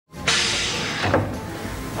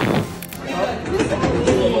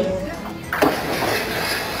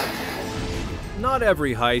Not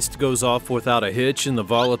every heist goes off without a hitch in the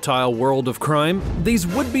volatile world of crime. These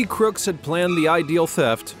would-be crooks had planned the ideal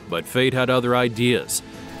theft, but fate had other ideas.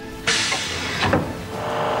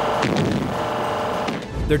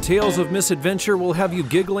 Their tales of misadventure will have you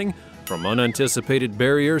giggling, from unanticipated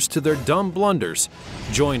barriers to their dumb blunders.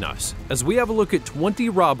 Join us as we have a look at 20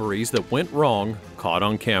 robberies that went wrong, caught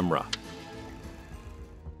on camera.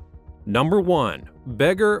 Number 1.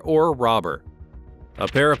 Beggar or Robber. A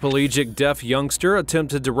paraplegic deaf youngster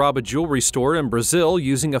attempted to rob a jewelry store in Brazil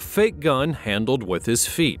using a fake gun handled with his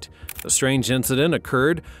feet. A strange incident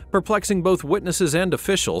occurred, perplexing both witnesses and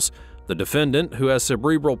officials. The defendant, who has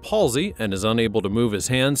cerebral palsy and is unable to move his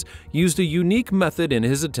hands, used a unique method in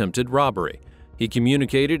his attempted robbery. He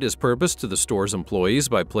communicated his purpose to the store's employees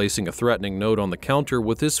by placing a threatening note on the counter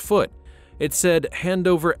with his foot. It said, "Hand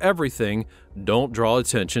over everything, don't draw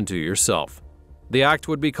attention to yourself." The act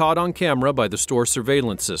would be caught on camera by the store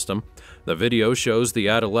surveillance system. The video shows the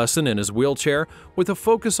adolescent in his wheelchair with a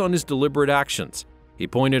focus on his deliberate actions. He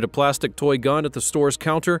pointed a plastic toy gun at the store's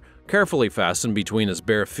counter, carefully fastened between his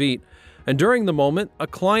bare feet, and during the moment, a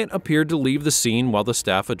client appeared to leave the scene while the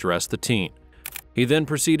staff addressed the teen. He then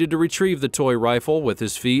proceeded to retrieve the toy rifle with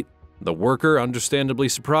his feet. The worker, understandably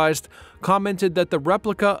surprised, commented that the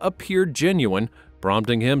replica appeared genuine,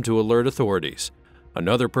 prompting him to alert authorities.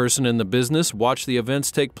 Another person in the business watched the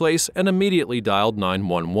events take place and immediately dialed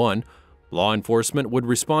 911. Law enforcement would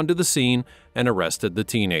respond to the scene and arrested the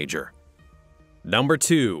teenager. Number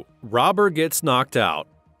 2. Robber gets knocked out.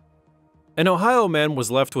 An Ohio man was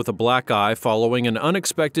left with a black eye following an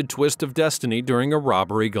unexpected twist of destiny during a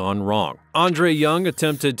robbery gone wrong. Andre Young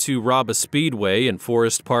attempted to rob a speedway in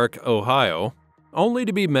Forest Park, Ohio, only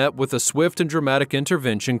to be met with a swift and dramatic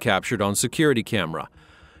intervention captured on security camera.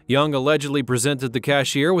 Young allegedly presented the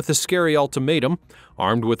cashier with a scary ultimatum.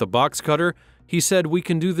 Armed with a box cutter, he said, "We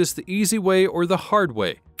can do this the easy way or the hard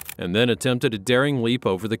way," and then attempted a daring leap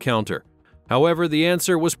over the counter. However, the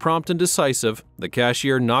answer was prompt and decisive. The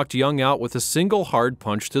cashier knocked Young out with a single hard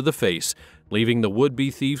punch to the face, leaving the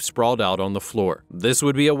would-be thief sprawled out on the floor. This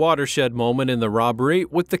would be a watershed moment in the robbery,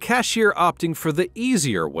 with the cashier opting for the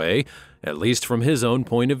easier way, at least from his own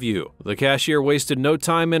point of view. The cashier wasted no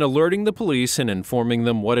time in alerting the police and informing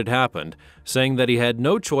them what had happened, saying that he had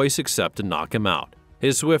no choice except to knock him out.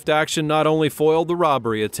 His swift action not only foiled the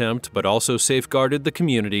robbery attempt, but also safeguarded the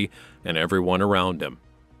community and everyone around him.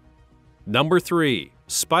 Number 3.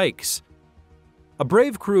 Spikes. A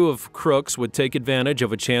brave crew of crooks would take advantage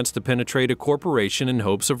of a chance to penetrate a corporation in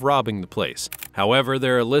hopes of robbing the place. However,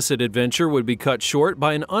 their illicit adventure would be cut short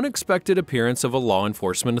by an unexpected appearance of a law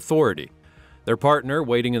enforcement authority. Their partner,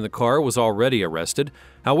 waiting in the car, was already arrested.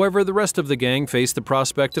 However, the rest of the gang faced the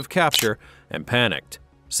prospect of capture and panicked.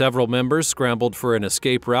 Several members scrambled for an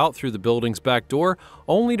escape route through the building's back door,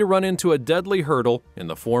 only to run into a deadly hurdle in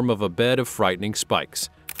the form of a bed of frightening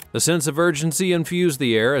spikes. The sense of urgency infused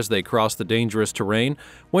the air as they crossed the dangerous terrain.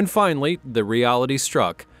 When finally the reality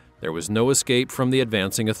struck, there was no escape from the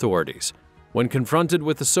advancing authorities. When confronted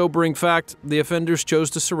with the sobering fact, the offenders chose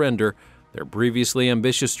to surrender, their previously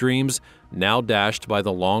ambitious dreams now dashed by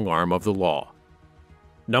the long arm of the law.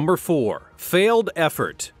 Number 4. Failed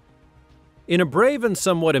effort. In a brave and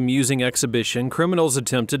somewhat amusing exhibition, criminals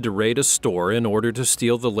attempted to raid a store in order to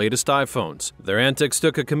steal the latest iPhones. Their antics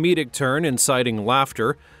took a comedic turn, inciting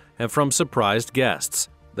laughter and from surprised guests.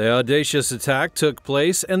 The audacious attack took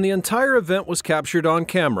place and the entire event was captured on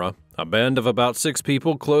camera. A band of about 6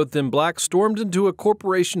 people clothed in black stormed into a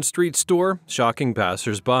Corporation Street store, shocking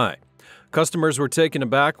passers-by. Customers were taken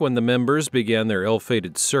aback when the members began their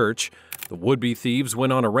ill-fated search. The would-be thieves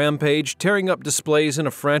went on a rampage, tearing up displays in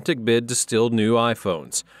a frantic bid to steal new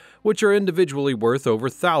iPhones, which are individually worth over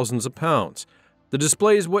thousands of pounds. The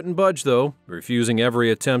displays wouldn't budge, though, refusing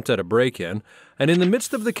every attempt at a break-in, and in the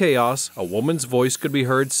midst of the chaos, a woman's voice could be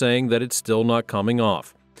heard saying that it's still not coming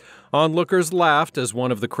off. Onlookers laughed as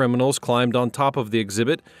one of the criminals climbed on top of the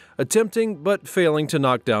exhibit, attempting but failing to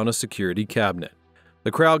knock down a security cabinet.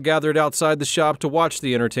 The crowd gathered outside the shop to watch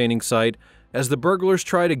the entertaining sight as the burglars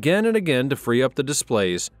tried again and again to free up the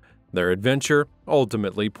displays, their adventure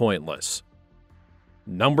ultimately pointless.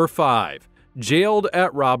 Number 5. Jailed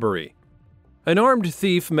at robbery. An armed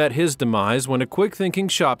thief met his demise when a quick-thinking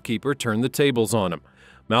shopkeeper turned the tables on him.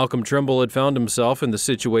 Malcolm Trimble had found himself in the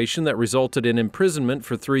situation that resulted in imprisonment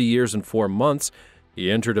for 3 years and 4 months.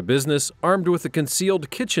 He entered a business armed with a concealed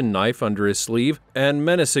kitchen knife under his sleeve and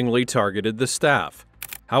menacingly targeted the staff.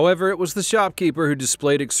 However, it was the shopkeeper who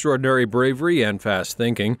displayed extraordinary bravery and fast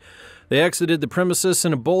thinking. They exited the premises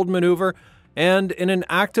in a bold maneuver and, in an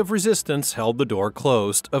act of resistance, held the door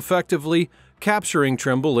closed, effectively capturing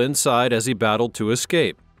Trimble inside as he battled to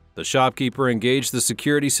escape. The shopkeeper engaged the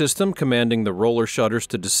security system, commanding the roller shutters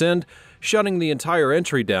to descend, shutting the entire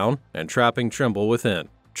entry down and trapping Trimble within.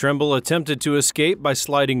 Trimble attempted to escape by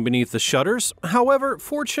sliding beneath the shutters. However,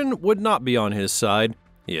 fortune would not be on his side.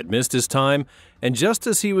 He had missed his time, and just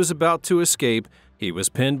as he was about to escape, he was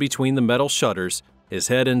pinned between the metal shutters, his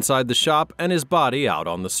head inside the shop and his body out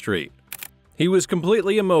on the street. He was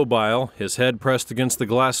completely immobile, his head pressed against the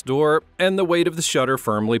glass door, and the weight of the shutter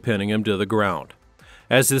firmly pinning him to the ground.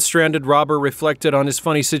 As the stranded robber reflected on his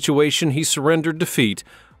funny situation, he surrendered defeat,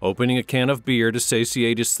 opening a can of beer to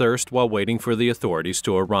satiate his thirst while waiting for the authorities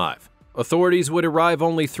to arrive. Authorities would arrive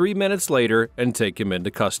only 3 minutes later and take him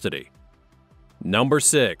into custody. Number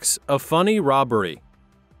 6. A funny robbery.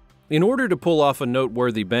 In order to pull off a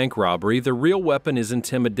noteworthy bank robbery, the real weapon is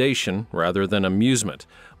intimidation rather than amusement.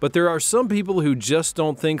 But there are some people who just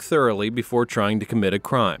don't think thoroughly before trying to commit a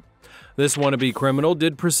crime. This wannabe criminal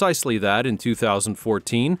did precisely that in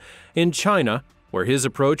 2014 in China, where his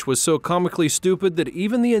approach was so comically stupid that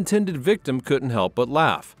even the intended victim couldn't help but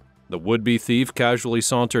laugh. The would-be thief casually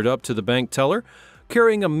sauntered up to the bank teller,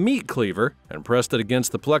 carrying a meat cleaver, and pressed it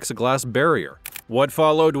against the plexiglass barrier. What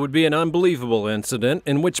followed would be an unbelievable incident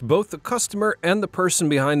in which both the customer and the person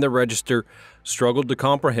behind the register struggled to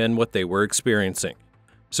comprehend what they were experiencing.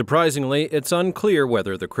 Surprisingly, it's unclear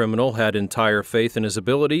whether the criminal had entire faith in his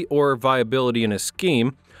ability or viability in his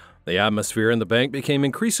scheme. The atmosphere in the bank became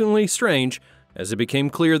increasingly strange as it became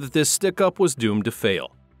clear that this stick-up was doomed to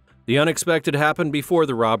fail. The unexpected happened before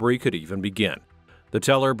the robbery could even begin. The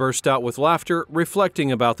teller burst out with laughter,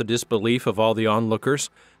 reflecting about the disbelief of all the onlookers,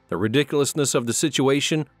 the ridiculousness of the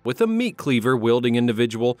situation, with a meat cleaver-wielding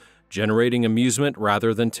individual generating amusement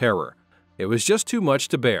rather than terror. It was just too much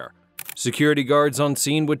to bear. Security guards on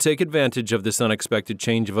scene would take advantage of this unexpected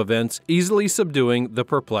change of events, easily subduing the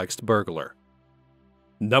perplexed burglar.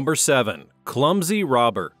 Number 7. Clumsy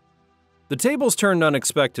robber. The tables turned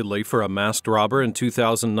unexpectedly for a masked robber in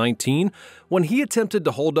 2019 when he attempted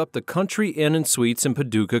to hold up the Country Inn & Suites in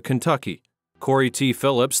Paducah, Kentucky. Corey T.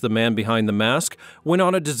 Phillips, the man behind the mask, went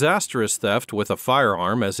on a disastrous theft with a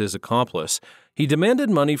firearm as his accomplice. He demanded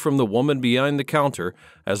money from the woman behind the counter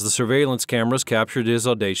as the surveillance cameras captured his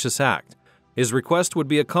audacious act. His request would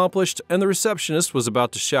be accomplished and the receptionist was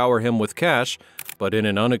about to shower him with cash, but in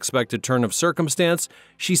an unexpected turn of circumstance,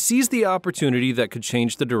 she seized the opportunity that could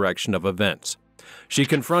change the direction of events. She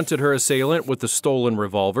confronted her assailant with the stolen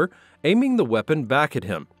revolver, aiming the weapon back at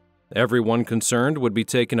him. Everyone concerned would be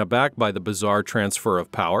taken aback by the bizarre transfer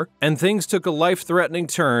of power, and things took a life-threatening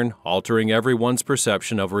turn, altering everyone's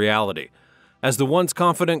perception of reality. As the once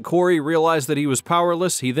confident Corey realized that he was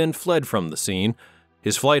powerless, he then fled from the scene.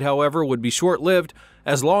 His flight, however, would be short-lived,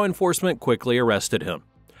 as law enforcement quickly arrested him.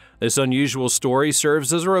 This unusual story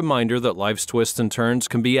serves as a reminder that life's twists and turns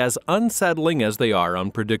can be as unsettling as they are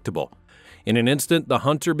unpredictable. In an instant, the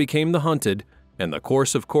hunter became the hunted, and the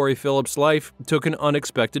course of Corey Phillips' life took an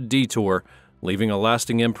unexpected detour, leaving a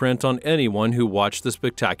lasting imprint on anyone who watched the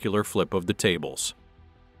spectacular flip of the tables.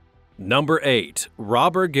 Number 8.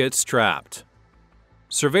 Robber gets trapped.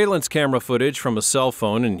 Surveillance camera footage from a cell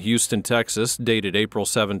phone in Houston, Texas, dated April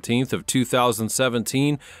 17th of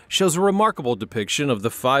 2017, shows a remarkable depiction of the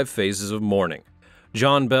 5 phases of mourning.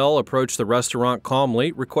 John Bell approached the restaurant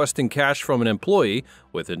calmly, requesting cash from an employee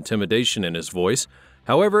with intimidation in his voice.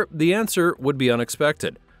 However, the answer would be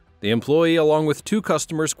unexpected. The employee, along with 2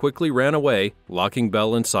 customers, quickly ran away, locking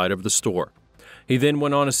Bell inside of the store. He then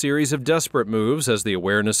went on a series of desperate moves as the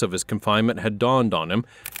awareness of his confinement had dawned on him,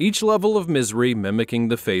 each level of misery mimicking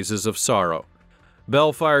the phases of sorrow.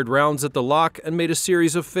 Bell fired rounds at the lock and made a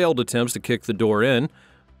series of failed attempts to kick the door in,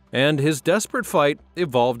 and his desperate fight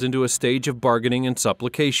evolved into a stage of bargaining and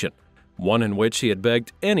supplication, one in which he had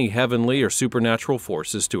begged any heavenly or supernatural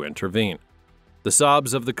forces to intervene. The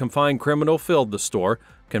sobs of the confined criminal filled the store,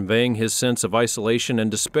 conveying his sense of isolation and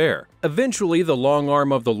despair. Eventually, the long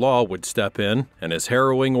arm of the law would step in, and his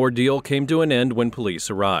harrowing ordeal came to an end when police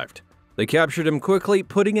arrived. They captured him quickly,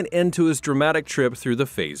 putting an end to his dramatic trip through the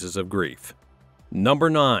phases of grief. Number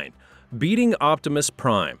 9. Beating Optimus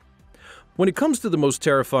Prime. When it comes to the most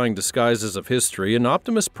terrifying disguises of history, an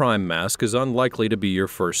Optimus Prime mask is unlikely to be your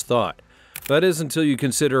first thought. That is until you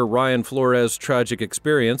consider Ryan Flores' tragic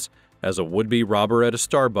experience as a would-be robber at a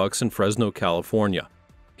Starbucks in Fresno, California.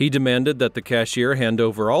 He demanded that the cashier hand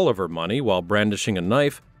over all of her money while brandishing a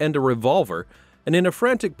knife and a revolver, and in a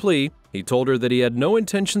frantic plea, he told her that he had no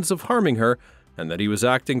intentions of harming her and that he was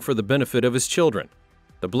acting for the benefit of his children.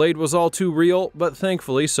 The blade was all too real, but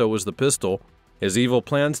thankfully so was the pistol. His evil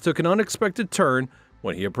plans took an unexpected turn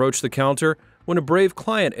when he approached the counter when a brave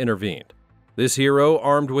client intervened. This hero,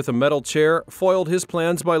 armed with a metal chair, foiled his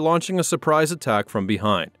plans by launching a surprise attack from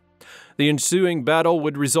behind. The ensuing battle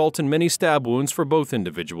would result in many stab wounds for both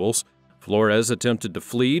individuals. Flores attempted to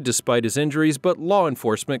flee despite his injuries, but law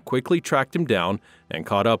enforcement quickly tracked him down and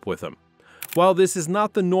caught up with him. While this is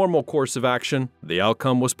not the normal course of action, the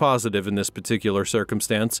outcome was positive in this particular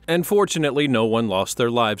circumstance, and fortunately no one lost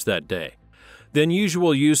their lives that day. The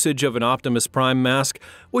unusual usage of an Optimus Prime mask,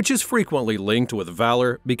 which is frequently linked with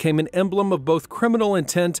valor, became an emblem of both criminal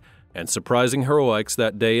intent and surprising heroics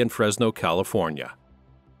that day in Fresno, California.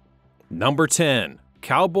 Number 10.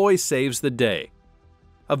 Cowboy saves the day.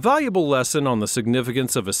 A valuable lesson on the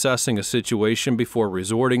significance of assessing a situation before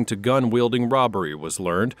resorting to gun-wielding robbery was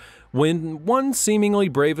learned when one seemingly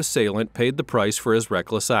brave assailant paid the price for his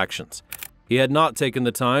reckless actions. He had not taken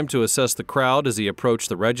the time to assess the crowd as he approached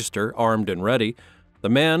the register, armed and ready. The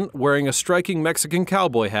man, wearing a striking Mexican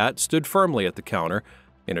cowboy hat, stood firmly at the counter.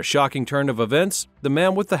 In a shocking turn of events, the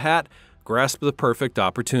man with the hat grasped the perfect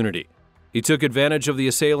opportunity. He took advantage of the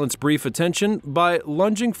assailant's brief attention by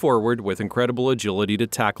lunging forward with incredible agility to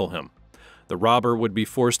tackle him. The robber would be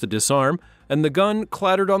forced to disarm, and the gun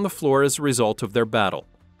clattered on the floor as a result of their battle.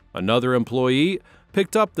 Another employee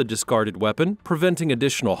picked up the discarded weapon, preventing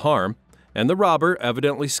additional harm, and the robber,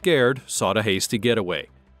 evidently scared, sought a hasty getaway.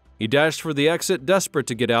 He dashed for the exit, desperate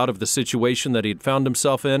to get out of the situation that he had found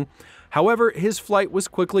himself in. However, his flight was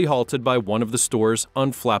quickly halted by one of the store's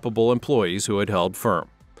unflappable employees who had held firm.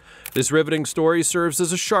 This riveting story serves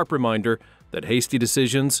as a sharp reminder that hasty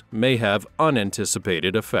decisions may have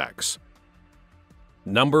unanticipated effects.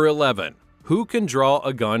 Number 11. Who can draw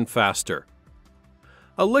a gun faster?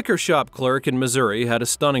 A liquor shop clerk in Missouri had a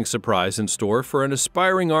stunning surprise in store for an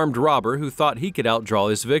aspiring armed robber who thought he could outdraw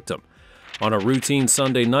his victim. On a routine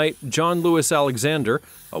Sunday night, John Lewis Alexander,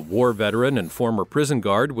 a war veteran and former prison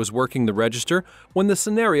guard, was working the register when the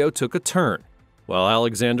scenario took a turn. While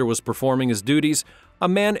Alexander was performing his duties, a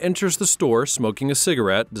man enters the store smoking a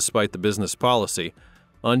cigarette despite the business policy.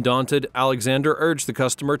 Undaunted, Alexander urged the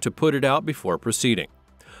customer to put it out before proceeding.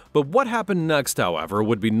 But what happened next, however,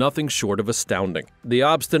 would be nothing short of astounding. The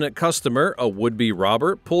obstinate customer, a would-be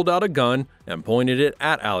robber, pulled out a gun and pointed it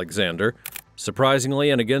at Alexander. Surprisingly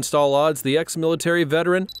and against all odds, the ex-military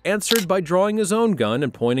veteran answered by drawing his own gun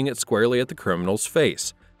and pointing it squarely at the criminal's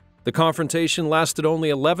face. The confrontation lasted only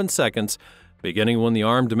 11 seconds, beginning when the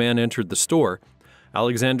armed man entered the store.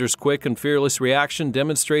 Alexander's quick and fearless reaction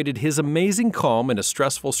demonstrated his amazing calm in a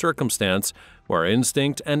stressful circumstance where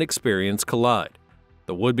instinct and experience collide.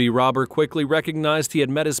 The would-be robber quickly recognized he had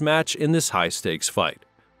met his match in this high-stakes fight.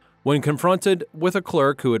 When confronted with a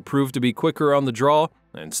clerk who had proved to be quicker on the draw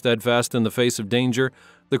and steadfast in the face of danger,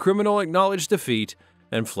 the criminal acknowledged defeat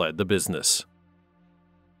and fled the business.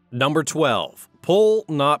 Number 12. Pull,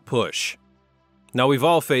 not push. Now, we've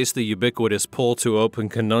all faced the ubiquitous pull-to-open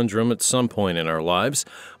conundrum at some point in our lives,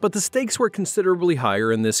 but the stakes were considerably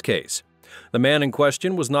higher in this case. The man in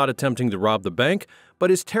question was not attempting to rob the bank, but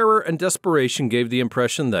his terror and desperation gave the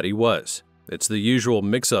impression that he was. It's the usual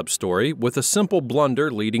mix-up story, with a simple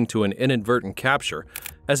blunder leading to an inadvertent capture.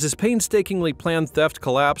 As his painstakingly planned theft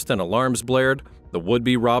collapsed and alarms blared, the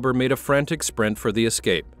would-be robber made a frantic sprint for the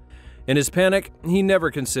escape. In his panic, he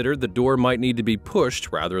never considered the door might need to be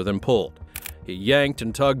pushed rather than pulled. He yanked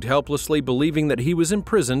and tugged helplessly, believing that he was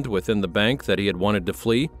imprisoned within the bank that he had wanted to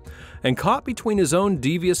flee, and caught between his own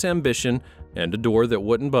devious ambition and a door that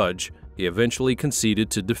wouldn't budge, he eventually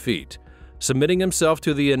conceded to defeat, submitting himself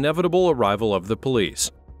to the inevitable arrival of the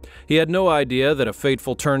police. He had no idea that a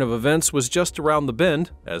fateful turn of events was just around the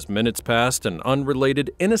bend. As minutes passed, an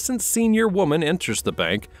unrelated, innocent senior woman enters the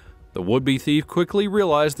bank. The would-be thief quickly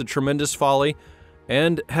realized the tremendous folly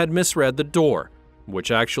and had misread the door,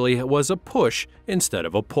 which actually was a push instead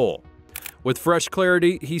of a pull. With fresh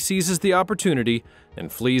clarity, he seizes the opportunity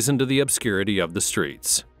and flees into the obscurity of the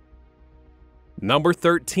streets. Number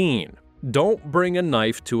 13. Don't bring a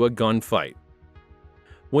knife to a gunfight.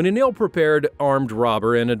 When an ill-prepared armed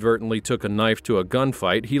robber inadvertently took a knife to a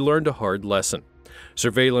gunfight, he learned a hard lesson.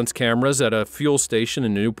 Surveillance cameras at a fuel station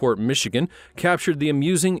in Newport, Michigan captured the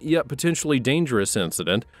amusing yet potentially dangerous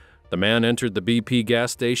incident. The man entered the BP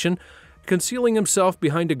gas station, concealing himself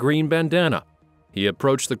behind a green bandana. He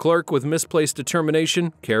approached the clerk with misplaced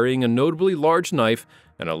determination, carrying a notably large knife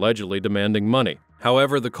and allegedly demanding money.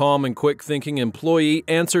 However, the calm and quick-thinking employee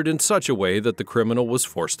answered in such a way that the criminal was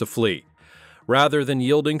forced to flee. Rather than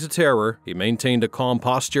yielding to terror, he maintained a calm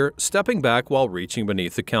posture, stepping back while reaching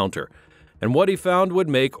beneath the counter. And what he found would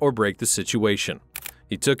make or break the situation.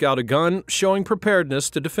 He took out a gun, showing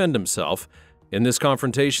preparedness to defend himself. In this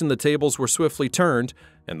confrontation, the tables were swiftly turned,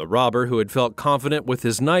 and the robber, who had felt confident with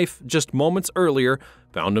his knife just moments earlier,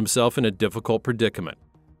 found himself in a difficult predicament.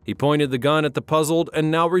 He pointed the gun at the puzzled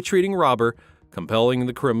and now retreating robber, compelling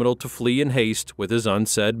the criminal to flee in haste with his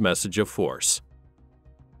unsaid message of force.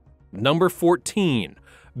 Number 14.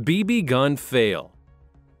 BB gun fail.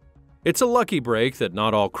 It's a lucky break that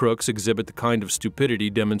not all crooks exhibit the kind of stupidity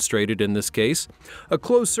demonstrated in this case. A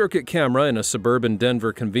closed-circuit camera in a suburban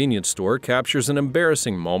Denver convenience store captures an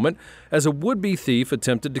embarrassing moment as a would-be thief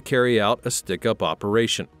attempted to carry out a stick-up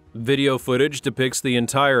operation. Video footage depicts the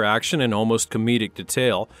entire action in almost comedic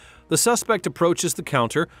detail. The suspect approaches the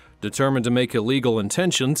counter, determined to make illegal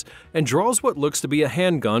intentions, and draws what looks to be a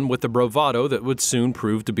handgun with a bravado that would soon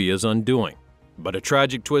prove to be his undoing. But a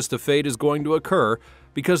tragic twist of fate is going to occur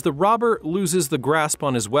because the robber loses the grasp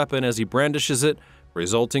on his weapon as he brandishes it,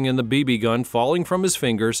 resulting in the BB gun falling from his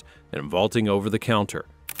fingers and vaulting over the counter.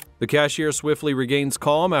 The cashier swiftly regains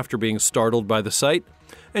calm after being startled by the sight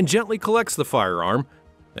and gently collects the firearm,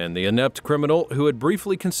 and the inept criminal, who had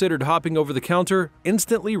briefly considered hopping over the counter,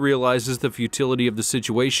 instantly realizes the futility of the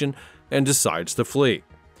situation and decides to flee.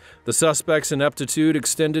 The suspect's ineptitude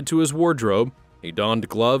extended to his wardrobe. He donned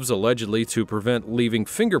gloves allegedly to prevent leaving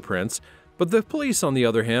fingerprints, but the police, on the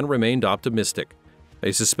other hand, remained optimistic.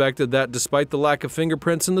 They suspected that despite the lack of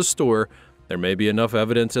fingerprints in the store, there may be enough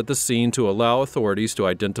evidence at the scene to allow authorities to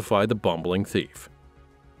identify the bumbling thief.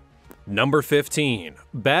 Number 15.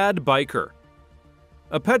 Bad biker.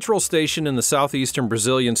 A petrol station in the southeastern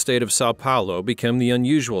Brazilian state of São Paulo became the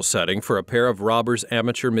unusual setting for a pair of robbers'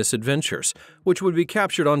 amateur misadventures, which would be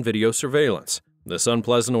captured on video surveillance. This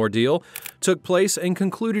unpleasant ordeal took place and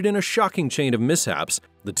concluded in a shocking chain of mishaps.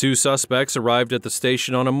 The two suspects arrived at the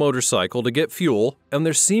station on a motorcycle to get fuel, and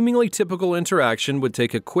their seemingly typical interaction would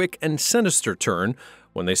take a quick and sinister turn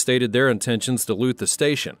when they stated their intentions to loot the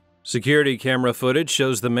station. Security camera footage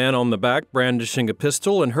shows the man on the back brandishing a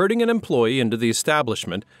pistol and herding an employee into the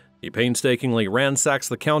establishment. He painstakingly ransacks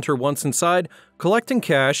the counter once inside, collecting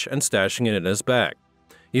cash and stashing it in his bag.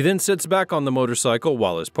 He then sits back on the motorcycle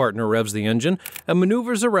while his partner revs the engine and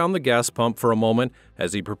maneuvers around the gas pump for a moment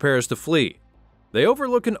as he prepares to flee. They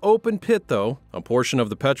overlook an open pit, though, a portion of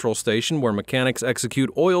the petrol station where mechanics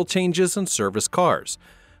execute oil changes and service cars.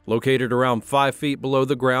 Located around 5 feet below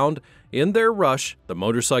the ground, in their rush, the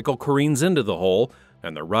motorcycle careens into the hole,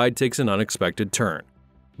 and the ride takes an unexpected turn.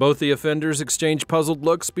 Both the offenders exchange puzzled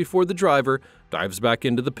looks before the driver dives back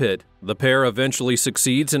into the pit. The pair eventually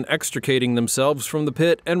succeeds in extricating themselves from the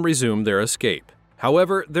pit and resume their escape.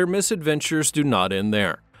 However, their misadventures do not end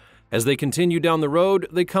there. As they continue down the road,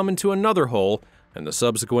 they come into another hole, and the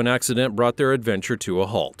subsequent accident brought their adventure to a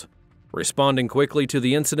halt. Responding quickly to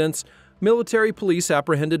the incidents, military police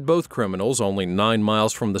apprehended both criminals only 9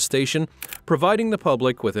 miles from the station, providing the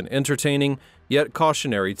public with an entertaining yet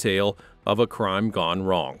cautionary tale of a crime gone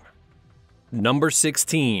wrong. Number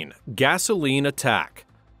 16. Gasoline attack.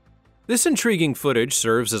 This intriguing footage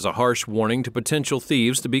serves as a harsh warning to potential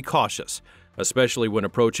thieves to be cautious, especially when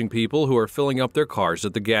approaching people who are filling up their cars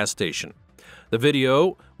at the gas station. The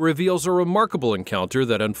video reveals a remarkable encounter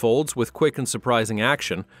that unfolds with quick and surprising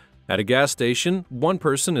action. At a gas station, one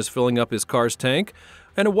person is filling up his car's tank,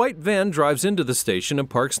 and a white van drives into the station and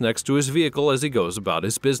parks next to his vehicle as he goes about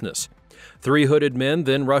his business. 3 hooded men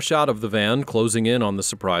then rush out of the van, closing in on the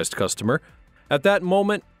surprised customer. At that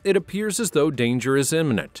moment, it appears as though danger is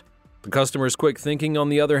imminent. The customer's quick thinking, on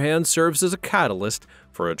the other hand, serves as a catalyst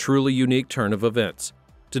for a truly unique turn of events.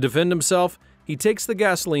 To defend himself, he takes the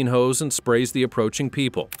gasoline hose and sprays the approaching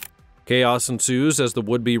people. Chaos ensues as the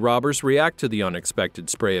would-be robbers react to the unexpected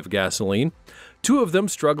spray of gasoline, 2 of them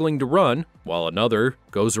struggling to run, while another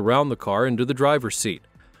goes around the car into the driver's seat.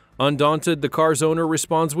 Undaunted, the car's owner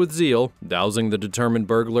responds with zeal, dousing the determined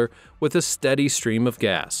burglar with a steady stream of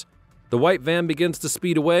gas. The white van begins to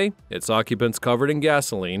speed away, its occupants covered in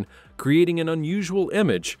gasoline, creating an unusual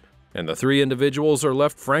image, and the 3 individuals are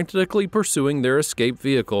left frantically pursuing their escape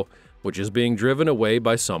vehicle, which is being driven away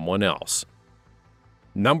by someone else.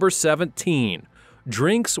 Number 17.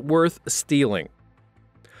 Drinks worth stealing.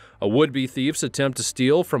 A would-be thief's attempt to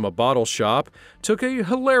steal from a bottle shop took a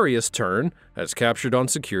hilarious turn, as captured on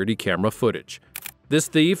security camera footage. This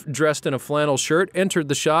thief, dressed in a flannel shirt, entered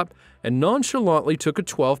the shop and nonchalantly took a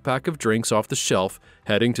 12-pack of drinks off the shelf,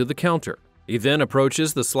 heading to the counter. He then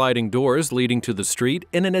approaches the sliding doors leading to the street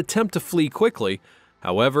in an attempt to flee quickly.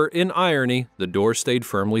 However, in irony, the door stayed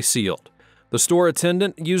firmly sealed. The store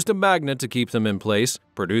attendant used a magnet to keep them in place,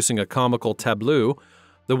 producing a comical tableau.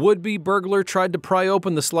 The would-be burglar tried to pry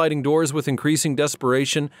open the sliding doors with increasing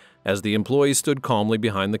desperation as the employee stood calmly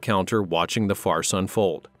behind the counter watching the farce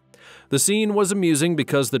unfold. The scene was amusing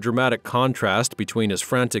because the dramatic contrast between his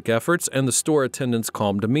frantic efforts and the store attendant's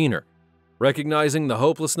calm demeanor. Recognizing the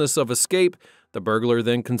hopelessness of escape, the burglar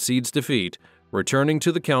then concedes defeat, returning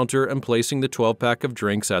to the counter and placing the 12-pack of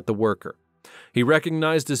drinks at the worker. He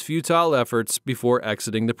recognized his futile efforts before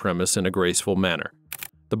exiting the premise in a graceful manner.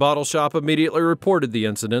 The bottle shop immediately reported the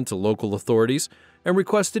incident to local authorities and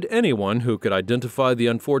requested anyone who could identify the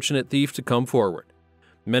unfortunate thief to come forward.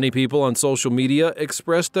 Many people on social media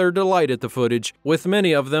expressed their delight at the footage, with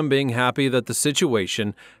many of them being happy that the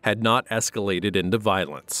situation had not escalated into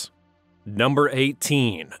violence. Number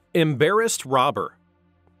 18. Embarrassed Robber.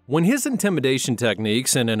 When his intimidation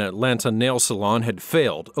techniques in an Atlanta nail salon had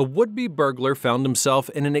failed, a would-be burglar found himself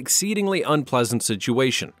in an exceedingly unpleasant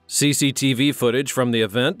situation. CCTV footage from the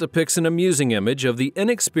event depicts an amusing image of the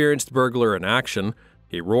inexperienced burglar in action.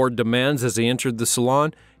 He roared demands as he entered the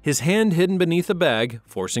salon, his hand hidden beneath a bag,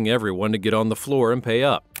 forcing everyone to get on the floor and pay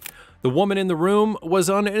up. The woman in the room was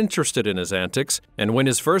uninterested in his antics, and when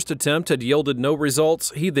his first attempt had yielded no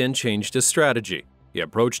results, he then changed his strategy. He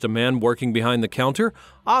approached a man working behind the counter,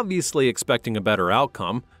 obviously expecting a better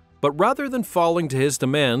outcome, but rather than falling to his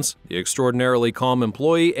demands, the extraordinarily calm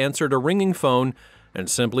employee answered a ringing phone and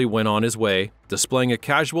simply went on his way, displaying a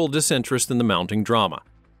casual disinterest in the mounting drama.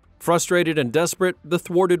 Frustrated and desperate, the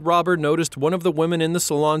thwarted robber noticed one of the women in the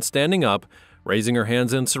salon standing up, raising her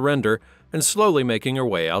hands in surrender, and slowly making her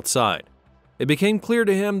way outside. It became clear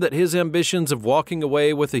to him that his ambitions of walking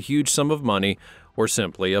away with a huge sum of money were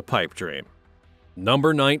simply a pipe dream.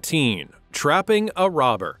 Number 19. Trapping a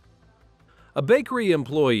Robber. A bakery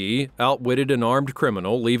employee outwitted an armed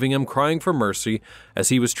criminal, leaving him crying for mercy as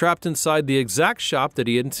he was trapped inside the exact shop that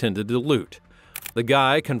he intended to loot. The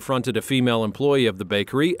guy confronted a female employee of the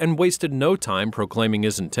bakery and wasted no time proclaiming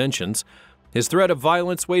his intentions. His threat of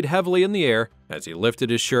violence weighed heavily in the air as he lifted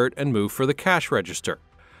his shirt and moved for the cash register.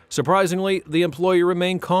 Surprisingly, the employee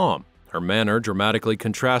remained calm, her manner dramatically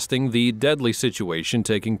contrasting the deadly situation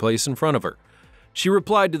taking place in front of her. She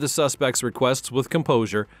replied to the suspect's requests with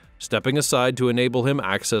composure, stepping aside to enable him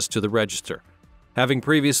access to the register, having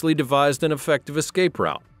previously devised an effective escape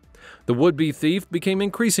route. The would-be thief became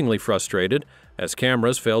increasingly frustrated as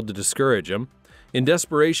cameras failed to discourage him. In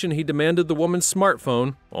desperation, he demanded the woman's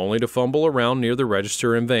smartphone, only to fumble around near the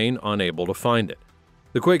register in vain, unable to find it.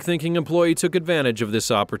 The quick-thinking employee took advantage of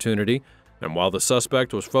this opportunity, and while the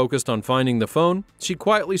suspect was focused on finding the phone, she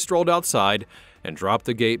quietly strolled outside and dropped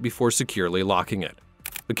the gate before securely locking it.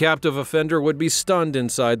 The captive offender would be stunned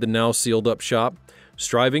inside the now sealed-up shop,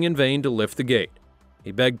 striving in vain to lift the gate.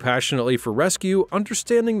 He begged passionately for rescue,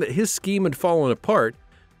 understanding that his scheme had fallen apart,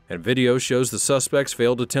 and video shows the suspect's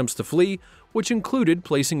failed attempts to flee, which included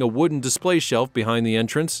placing a wooden display shelf behind the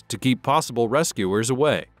entrance to keep possible rescuers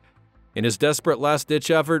away. In his desperate last-ditch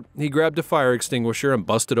effort, he grabbed a fire extinguisher and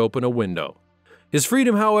busted open a window. His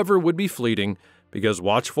freedom, however, would be fleeting because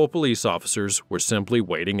watchful police officers were simply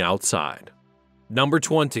waiting outside. Number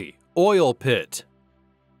 20. Oil Pit.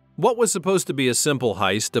 What was supposed to be a simple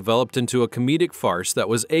heist developed into a comedic farce that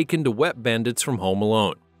was akin to wet bandits from Home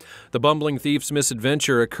Alone. The bumbling thief's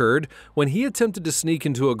misadventure occurred when he attempted to sneak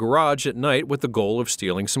into a garage at night with the goal of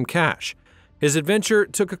stealing some cash. His adventure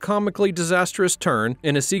took a comically disastrous turn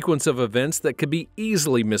in a sequence of events that could be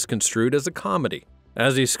easily misconstrued as a comedy.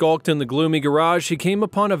 As he skulked in the gloomy garage, he came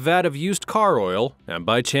upon a vat of used car oil and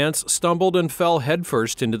by chance stumbled and fell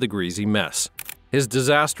headfirst into the greasy mess. His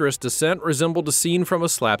disastrous descent resembled a scene from a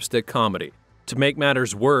slapstick comedy. To make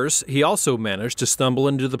matters worse, he also managed to stumble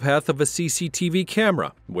into the path of a CCTV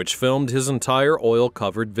camera, which filmed his entire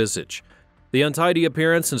oil-covered visage. The untidy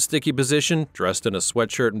appearance and sticky position, dressed in a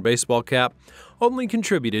sweatshirt and baseball cap, only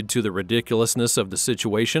contributed to the ridiculousness of the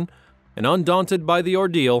situation, and undaunted by the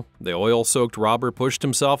ordeal, the oil-soaked robber pushed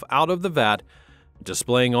himself out of the vat,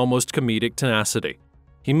 displaying almost comedic tenacity.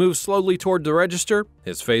 He moved slowly toward the register,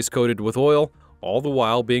 his face coated with oil, all the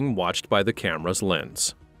while being watched by the camera's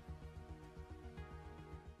lens.